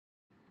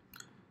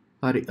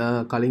හරි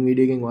කලින්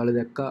වීඩියෝ එකෙන් ඔයාලා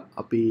දැක්කා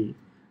අපි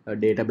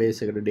ඩේටාබේස්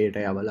එකට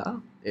ඩේටා යවලා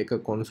ඒක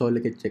කොන්සෝල්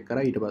එකේ චෙක්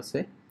කරා ඊට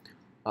පස්සේ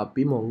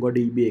අපි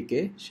MongoDB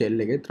එකේ ෂෙල්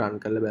එකේ රන්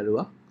කරලා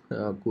බැලුවා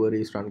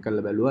queries රන්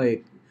කරලා බැලුවා ඒ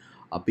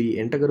අපි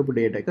එන්ටර් කරපු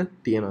ඩේටා එක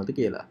තියනවද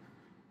කියලා.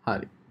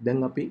 හරි. දැන්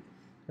අපි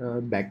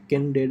back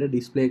end data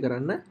display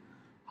කරන්න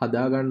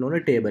හදා ගන්න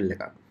ඕනේ table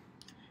එකක්.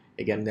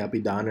 ඒ කියන්නේ අපි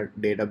දාන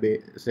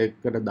database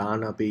එකට දාන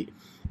අපි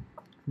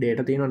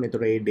data තියෙනවනේ.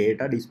 ඒතකොට ඒ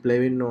data display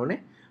වෙන්න ඕනේ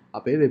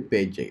අපේ web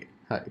page එකේ.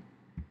 හරි.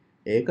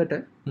 ඒකට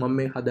මම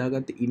මේ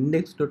හදාගත්ත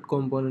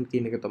index.component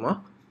කියන එක තමයි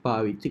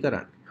පාවිච්චි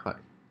කරන්නේ.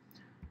 හරි.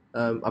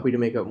 අපිට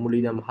මේක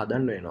මුලින්ම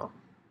හදන්න වෙනවා.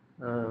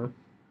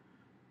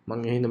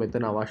 මම එහෙනම්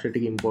මෙතන අවශ්‍ය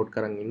ටික import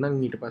කරන් ඉන්නම්.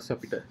 ඊට පස්සේ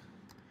අපිට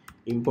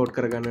import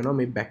කරගන්න වෙනවා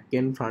මේ back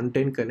end front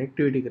end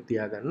connectivity එක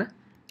තියාගන්න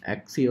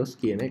Axios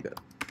කියන එක.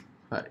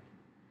 හරි.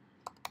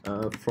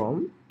 From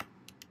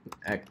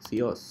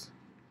Axios.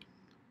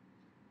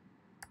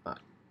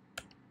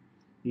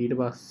 ඊට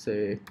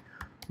පස්සේ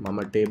මම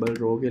table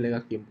row කියලා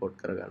එකක් import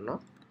කරගන්නවා.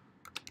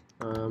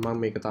 මම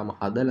මේක තාම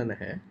හදලා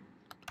නැහැ.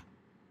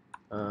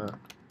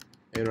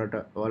 ඒ වුණාට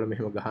ඔයාලා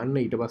මෙහෙම ගහන්න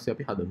ඊට පස්සේ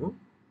අපි හදමු.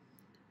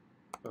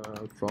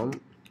 From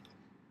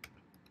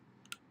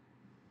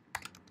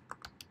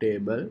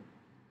table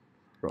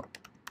row.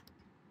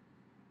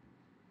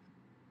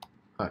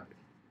 හරි.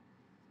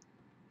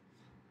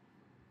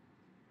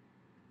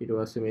 ඊට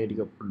පස්සේ මේ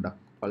ටික පොඩ්ඩක්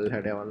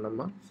පල්ලෙහාට යවන්නම්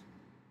මම.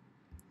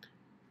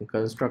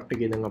 constructor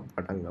එකේ දැන් අපි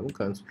පටන් ගමු.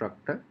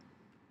 constructor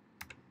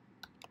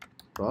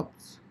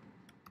props.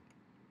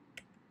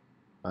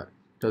 හරි.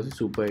 ඊට පස්සේ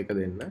super එක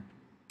දෙන්න.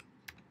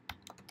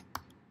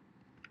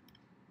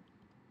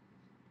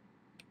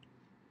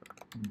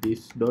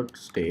 this dot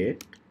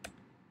state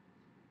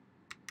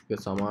එක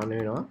සමාන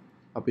වෙනවා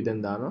අපි දැන්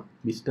දානවා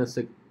business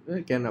එක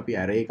කියන්නේ අපි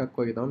array එකක්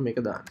වගේ තමයි මේක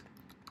දාන්නේ.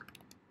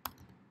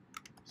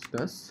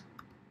 business.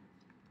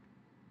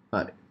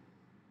 හරි.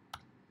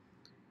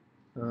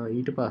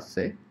 ඊට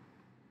පස්සේ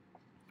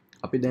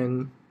අපි දැන්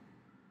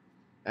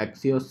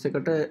Axios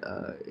එකට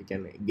ඒ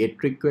කියන්නේ get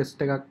request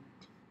එකක්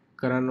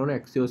කරන්න ඕනේ.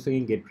 Axios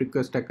එකෙන් get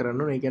request එකක් කරන්න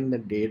ඕනේ. ඒ කියන්නේ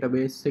දැන්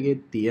database එකේ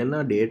තියෙන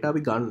data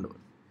අපි ගන්න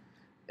ඕනේ.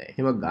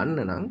 එහෙම ගන්න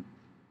නම්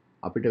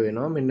අපිට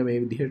වෙනවා මෙන්න මේ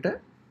විදිහට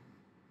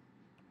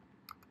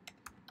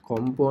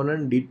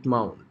component dit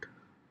mount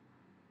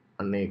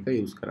අන්න ඒක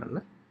use කරන්න.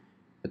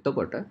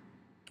 එතකොට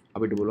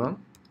අපිට පුළුවන්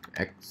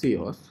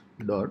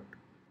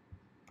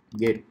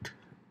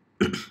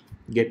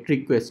axios.get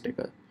request එක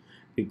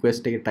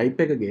request එක type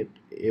එක get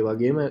ඒ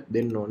වගේම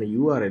දෙන්න ඕනේ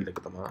URL එක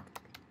තමයි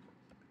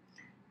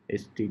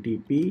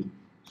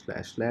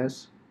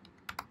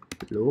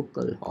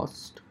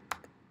http://localhost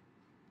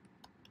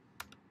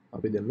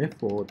අපි දෙන්නේ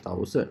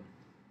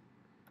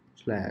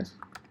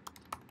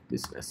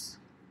 4000/business.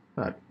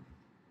 හරි.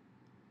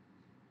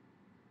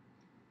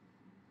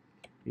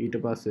 ඊට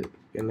පස්සේ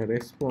එන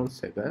response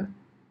එක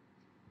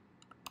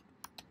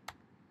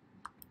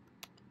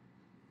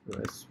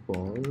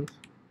response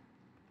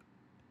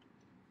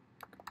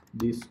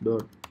this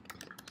dot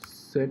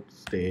set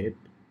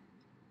state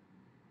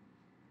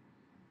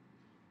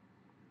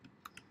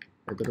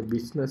එතකොට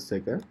business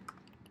එක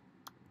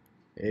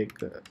ඒක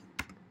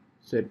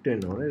set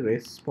වෙන්න ඕනේ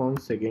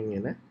response එකෙන්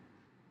එන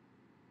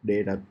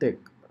dataත්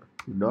එක්ක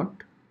dot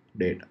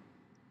data.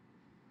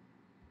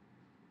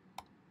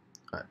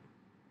 හරි.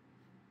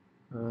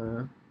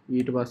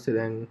 ඊට පස්සේ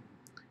දැන්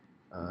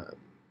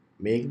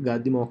මේක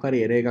ගද්දි මොකක් හරි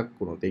error එකක්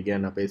වුණොත් ඒ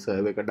කියන්නේ අපේ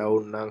server එක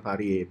down නම්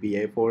හරි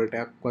API fault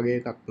එකක් වගේ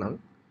එකක් නම්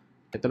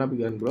එතන අපි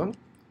ගන්න පුළුවන්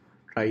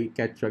try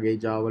catch වගේ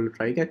Java වල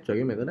try catch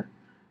වගේ මෙතන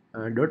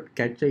dot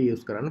catch එක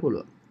use කරන්න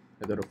පුළුවන්.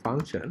 එතකොට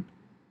function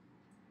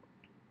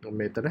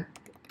මෙතන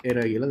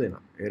error කියලා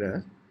දෙනවා. error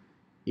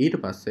ඊට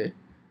පස්සේ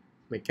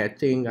මේ catch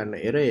එකෙන් ගන්න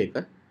error එක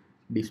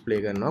display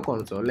කරනවා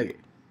console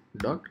එකේ.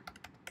 dot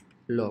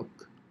log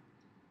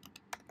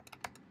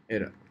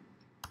error.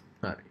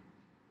 හරි.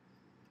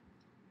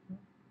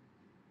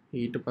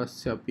 ඊට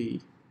පස්සේ අපි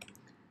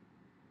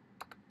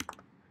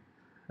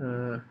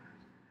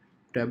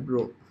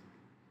table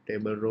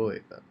row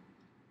එක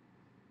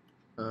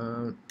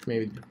මේ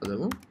විදිහට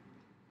හදමු.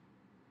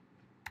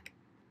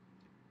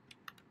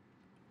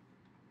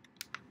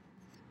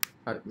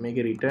 හරි.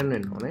 මේකේ return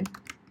වෙන්න ඕනේ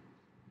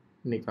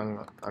නිකන්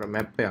අර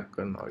map එකක්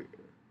කරනවා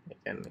වගේ. ඒ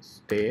කියන්නේ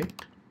state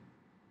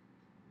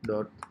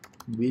dot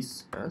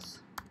business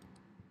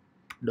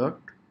dot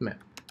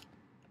map.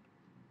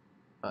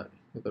 හරි.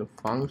 ඒක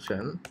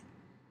function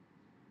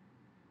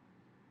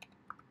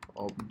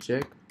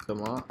object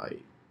comma I.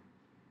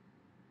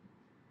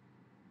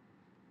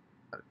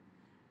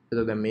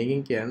 එතකොට දැන්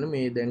මේකෙන් කියන්නේ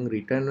මේ දැන්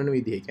return වෙන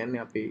විදිහ. ඒ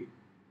කියන්නේ අපි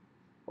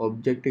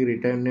object එක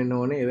return වෙන්න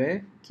ඕනේ ඒවේ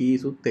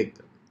keys උත් එක්ක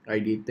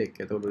id ත් එක්ක.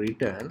 එතකොට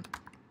return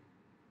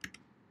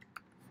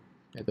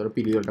එතකොට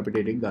පිළිවෙලට අපිට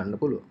ඒක ගන්න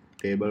පුළුවන්.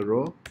 table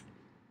row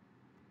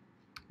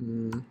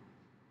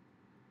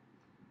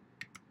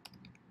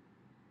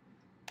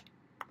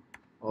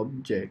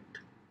object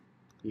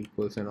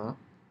equals වෙනවා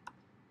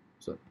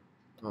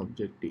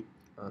object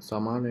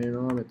සමාන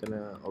වෙනවා මෙතන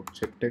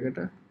object එකට.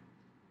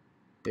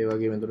 ඒ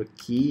වගේම එතකොට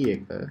key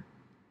එක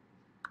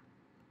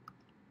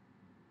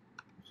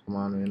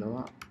සමාන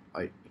වෙනවා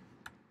I.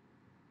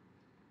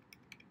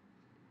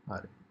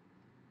 හරි.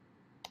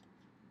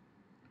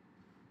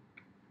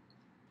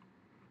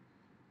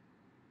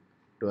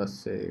 ඊට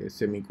පස්සේ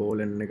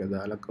semicolon එක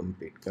දාලා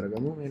complete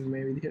කරගමු මෙන්න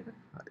මේ විදිහට.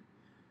 හරි.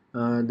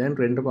 දැන්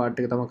රෙන්ඩර්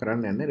පාර්ට් එක තමයි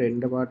කරන්න යන්නේ.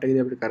 රෙන්ඩර් පාර්ට්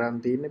එකේදී අපිට කරන්න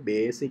තියෙන්නේ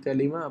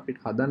බේසිකලිම අපිට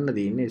හදන්න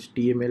තියෙන්නේ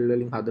HTML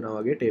වලින් හදනා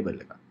වගේ ටේබල්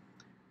එකක්.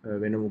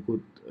 වෙන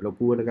මුකුත්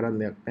ලොකුවට කරන්න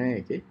දෙයක් නැහැ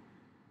ඒකේ.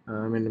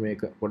 මෙන්න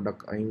මේක පොඩ්ඩක්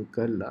අයින්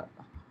කරලා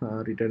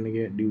return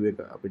එකේ div එක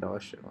අපිට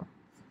අවශ්‍ය වෙනවා.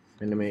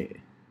 මෙන්න මේ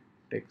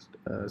text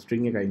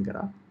string එක අයින්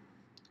කරා.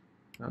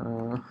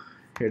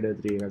 header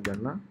 3 එකක්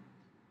ගන්න.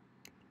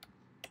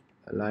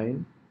 align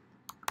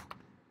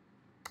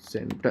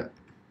center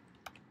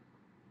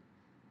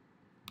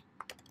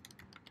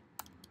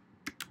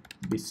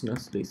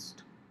business list.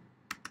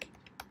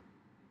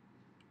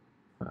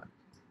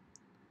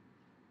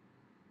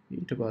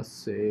 ඊට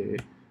පස්සේ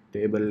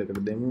table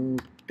එකට දෙමු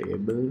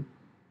table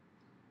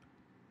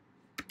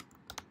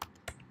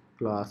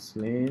class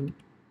name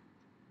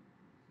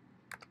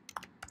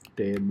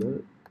table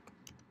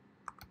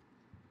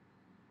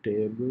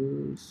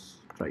tables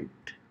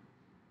right.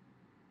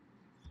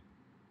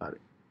 හරි.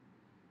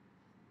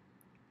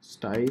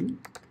 style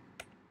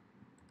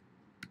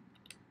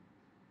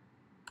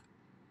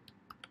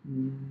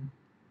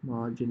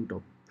margin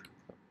top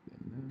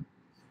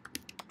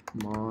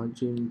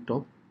margin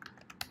top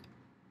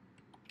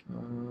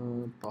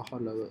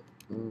 15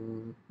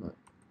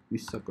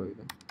 20ක්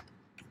වගේ.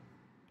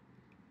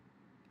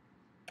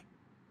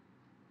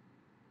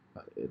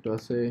 ඊට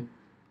පස්සේ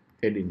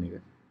heading එක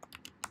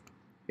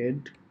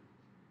head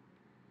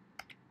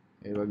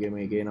ඒ වගේ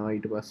මේක එනවා.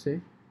 ඊට පස්සේ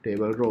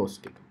table rows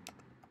ටික.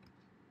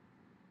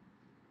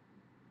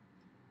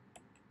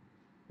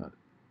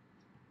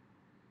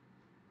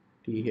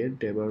 t head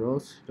table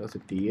rows ඊට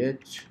පස්සේ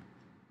th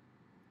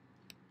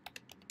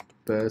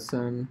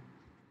person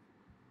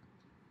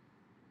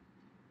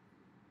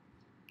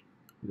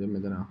දැන්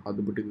මෙතන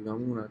හදපු ටික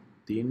ගමු.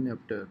 තියෙන්නේ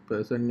අපිට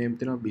person name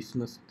තියෙනවා,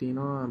 business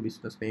තියෙනවා,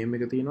 business name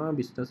එක තියෙනවා,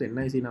 business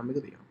NIC නම් එක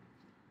තියෙනවා.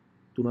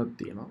 තුනක්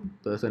තියෙනවා.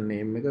 person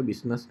name එක,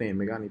 business name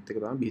එක, අනිත් එක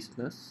තමයි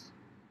business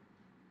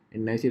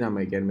NIC නම්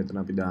එක. කියන්නේ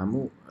මෙතන අපි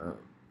දාමු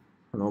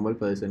normal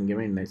person ගෙම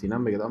NIC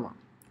නම් එක තමයි.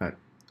 හරි.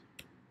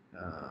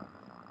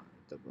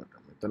 එතකොට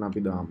මෙතන අපි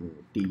දාමු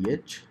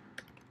th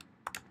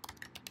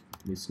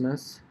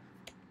business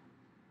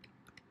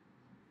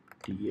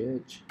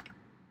th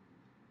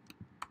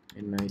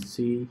NIC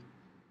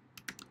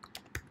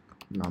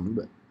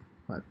number.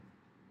 හරි.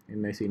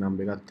 NIC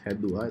number එකත්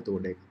හැදුවා.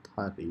 එතකොට ඒකත්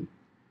හරි.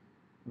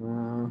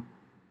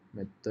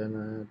 මෙතන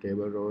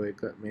table row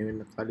එක මේ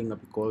වෙන්න කලින්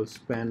අපි call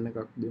span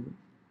එකක් දෙමු.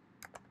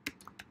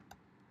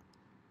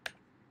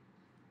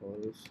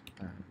 call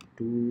span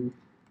to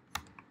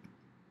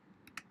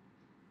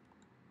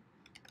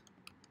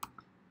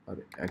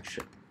හරි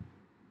action.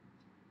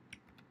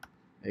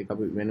 ඒක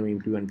අපි වෙනම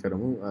ඉම්ප්ලිමන්ට්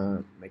කරමු.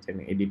 මේ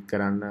කියන්නේ edit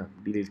කරන්න,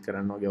 delete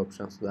කරන්න වගේ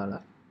options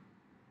දාලා.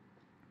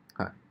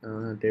 හරි.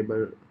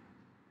 table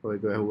row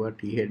එක වැහුවා,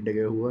 t head එක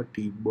වැහුවා, t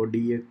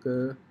body එක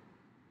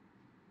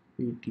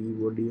t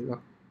body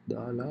එකක්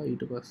දාලා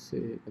ඊට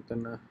පස්සේ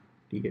එතන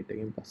t head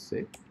එකෙන්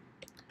පස්සේ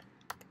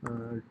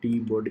t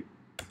body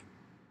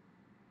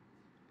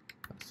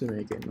පස්සේ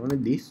මේක එන්න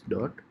ඕනේ this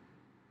dot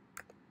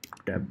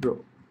tab row.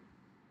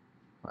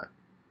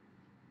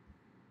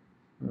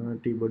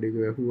 t body එක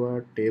වැහුවා,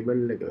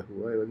 table එක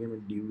වැහුවා, ඒ වගේම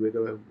div එක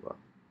වැහුවා.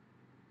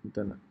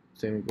 එතන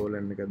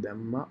semicolon එක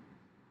දැම්මා.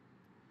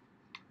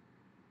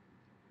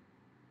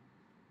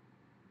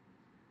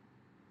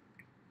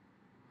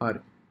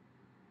 හරි.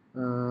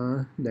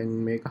 දැන්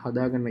මේක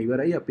හදාගන්න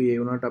ඉවරයි. අපි ඒ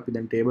වුණාට අපි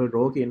දැන් table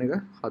row කියන එක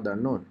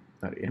හදන්න ඕනේ.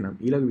 හරි. එහෙනම්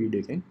ඊළඟ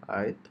වීඩියෝ එකෙන්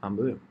ආයෙත් හම්බ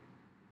වෙමු.